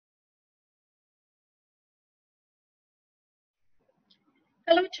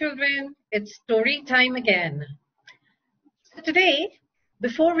Hello, children. It's story time again. So, today,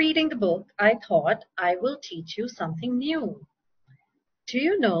 before reading the book, I thought I will teach you something new. Do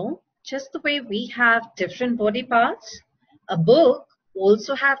you know, just the way we have different body parts, a book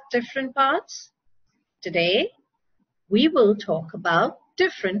also have different parts? Today, we will talk about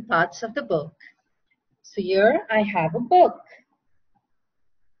different parts of the book. So, here I have a book.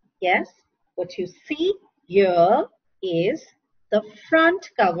 Yes, what you see here is the front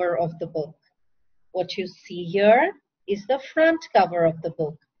cover of the book. What you see here is the front cover of the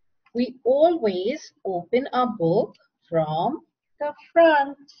book. We always open our book from the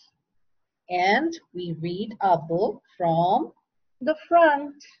front and we read our book from the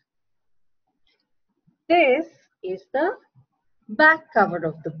front. This is the back cover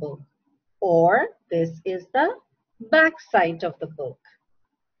of the book, or this is the back side of the book.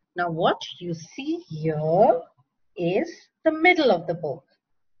 Now what you see here is the middle of the book.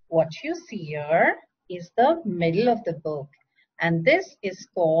 What you see here is the middle of the book, and this is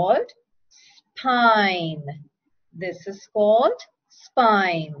called spine. This is called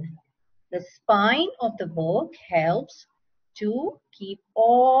spine. The spine of the book helps to keep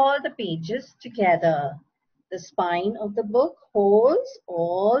all the pages together. The spine of the book holds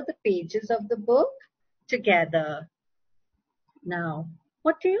all the pages of the book together. Now,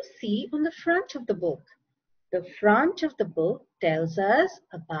 what do you see on the front of the book? The front of the book tells us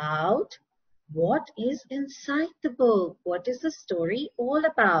about what is inside the book. What is the story all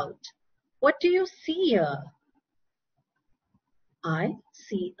about? What do you see here? I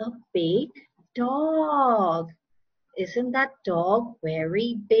see a big dog. Isn't that dog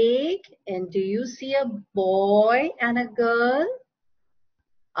very big? And do you see a boy and a girl?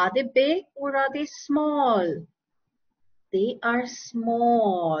 Are they big or are they small? They are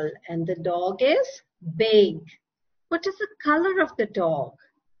small and the dog is big. What is the color of the dog?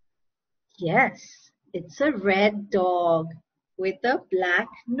 Yes, it's a red dog with a black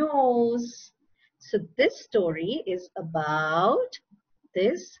nose. So this story is about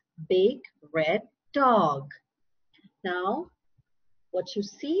this big red dog. Now, what you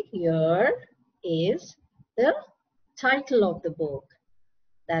see here is the title of the book.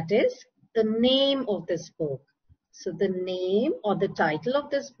 That is the name of this book. So the name or the title of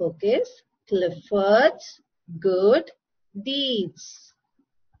this book is Clifford's Good Deeds.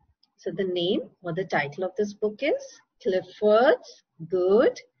 So the name or the title of this book is Clifford's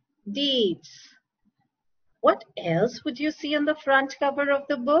Good Deeds. What else would you see on the front cover of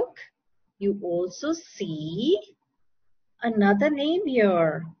the book? You also see another name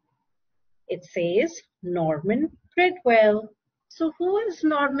here. It says Norman Bridwell. So who is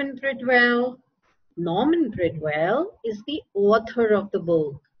Norman Bridwell? Norman Bridwell is the author of the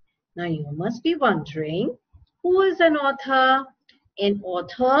book. Now you must be wondering, who is an author? An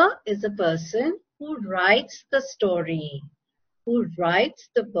author is a person who writes the story, who writes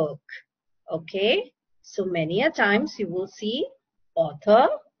the book. Okay, so many a times you will see author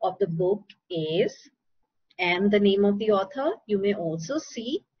of the book is, and the name of the author. You may also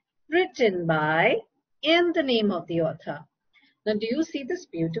see written by and the name of the author. Now, do you see this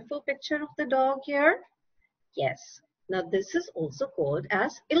beautiful picture of the dog here? Yes. Now, this is also called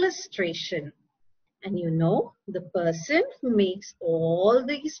as illustration. And you know, the person who makes all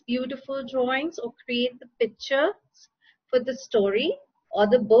these beautiful drawings or create the pictures for the story or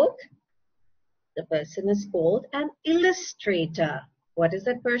the book, the person is called an illustrator. What is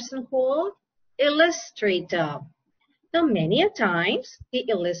that person called? Illustrator. Now, many a times, the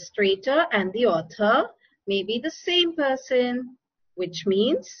illustrator and the author may be the same person, which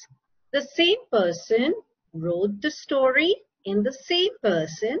means the same person wrote the story and the same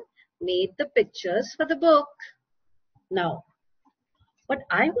person made the pictures for the book. Now, what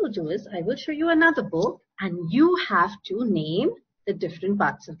I will do is I will show you another book and you have to name the different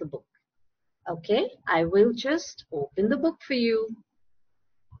parts of the book. Okay, I will just open the book for you.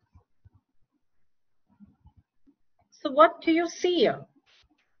 So what do you see here?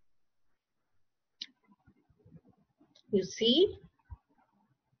 You see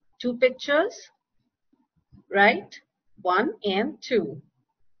two pictures, right? 1 and 2.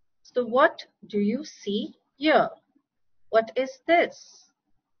 So what do you see here? What is this?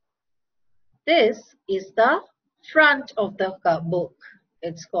 This is the front of the book.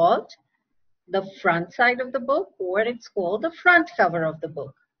 It's called the front side of the book, or it's called the front cover of the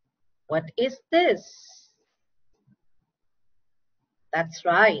book. What is this? That's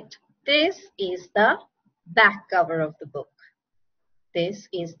right. This is the back cover of the book. This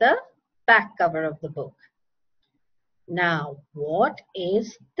is the back cover of the book. Now, what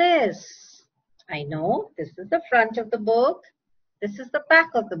is this? I know this is the front of the book. This is the back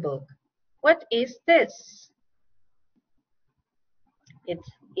of the book. What is this? It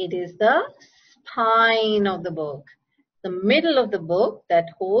is the spine of the book, the middle of the book that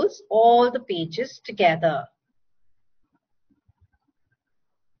holds all the pages together.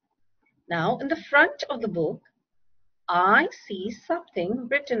 Now, in the front of the book, I see something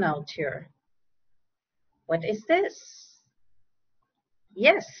written out here. What is this?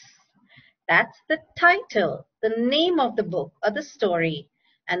 Yes, that's the title, the name of the book or the story.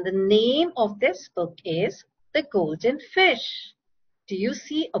 And the name of this book is The Golden Fish. Do you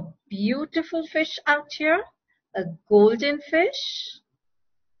see a beautiful fish out here? A golden fish?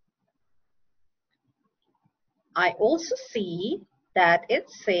 I also see that it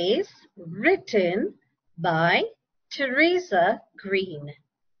says written by Teresa Green.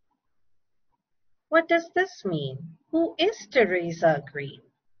 What does this mean? Who is Teresa Green?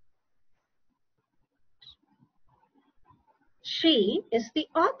 She is the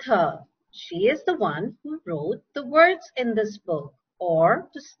author. She is the one who wrote the words in this book or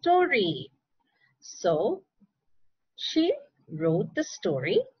the story. So, she wrote the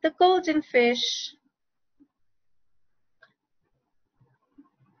story, The Golden Fish.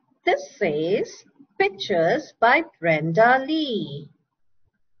 This says Pictures by Brenda Lee.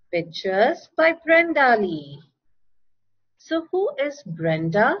 Pictures by Brenda Lee. So who is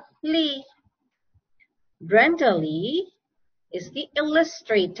Brenda Lee? Brenda Lee is the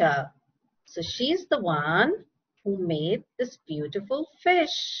illustrator. So she's the one who made this beautiful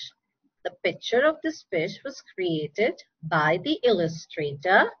fish. The picture of this fish was created by the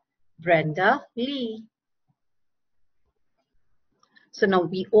illustrator Brenda Lee. So now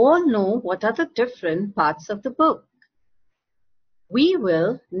we all know what are the different parts of the book. We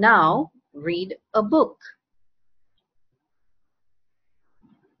will now read a book.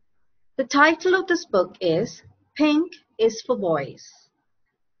 The title of this book is Pink is for Boys.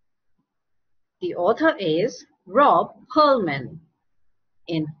 The author is Rob Pearlman.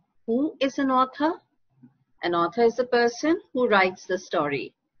 And who is an author? An author is a person who writes the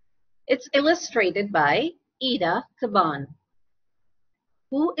story. It's illustrated by Ida Caban.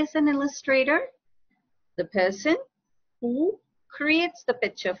 Who is an illustrator? The person who creates the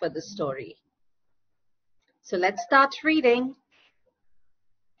picture for the story. So let's start reading.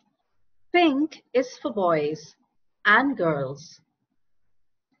 Pink is for boys and girls,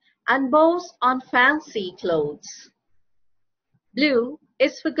 and bows on fancy clothes. Blue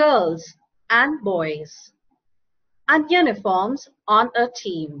is for girls and boys, and uniforms on a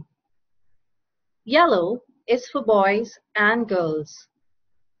team. Yellow is for boys and girls,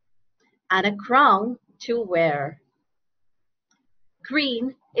 and a crown to wear.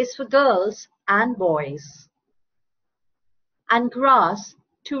 Green is for girls and boys, and grass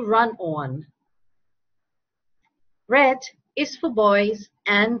to run on. Red is for boys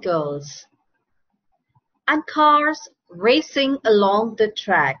and girls, and cars racing along the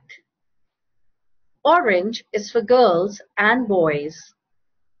track. Orange is for girls and boys,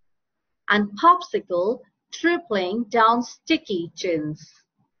 and popsicle tripling down sticky chins.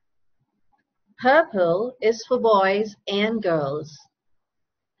 Purple is for boys and girls,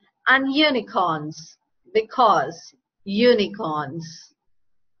 and unicorns because unicorns.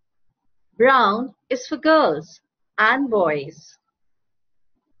 Brown is for girls and boys,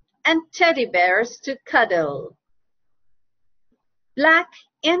 and teddy bears to cuddle. Black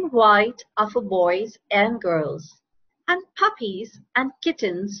and white are for boys and girls, and puppies and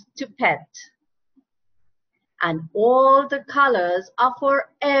kittens to pet. And all the colors are for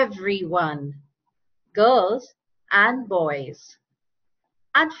everyone, girls and boys,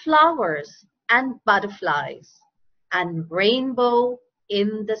 and flowers and butterflies, and rainbow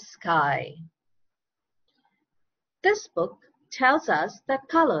in the sky. This book tells us that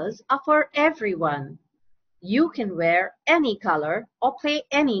colors are for everyone. You can wear any color or play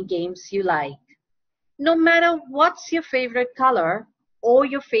any games you like. No matter what's your favorite color or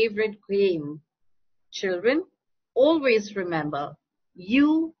your favorite game. Children, always remember,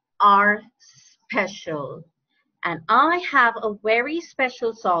 you are special. And I have a very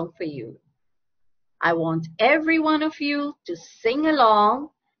special song for you. I want every one of you to sing along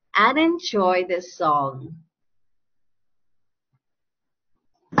and enjoy this song.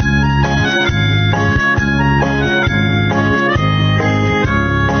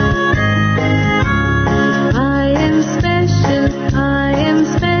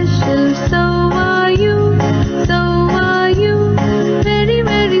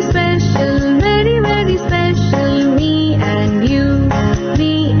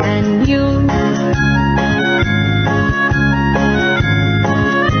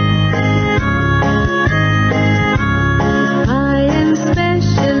 I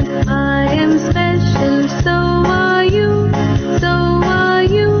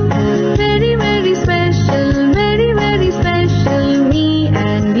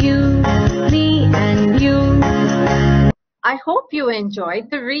I hope you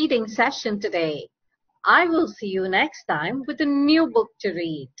enjoyed the reading session today. I will see you next time with a new book to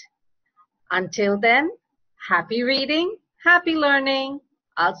read. Until then, happy reading, happy learning.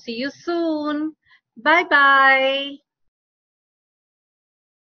 I'll see you soon. Bye bye.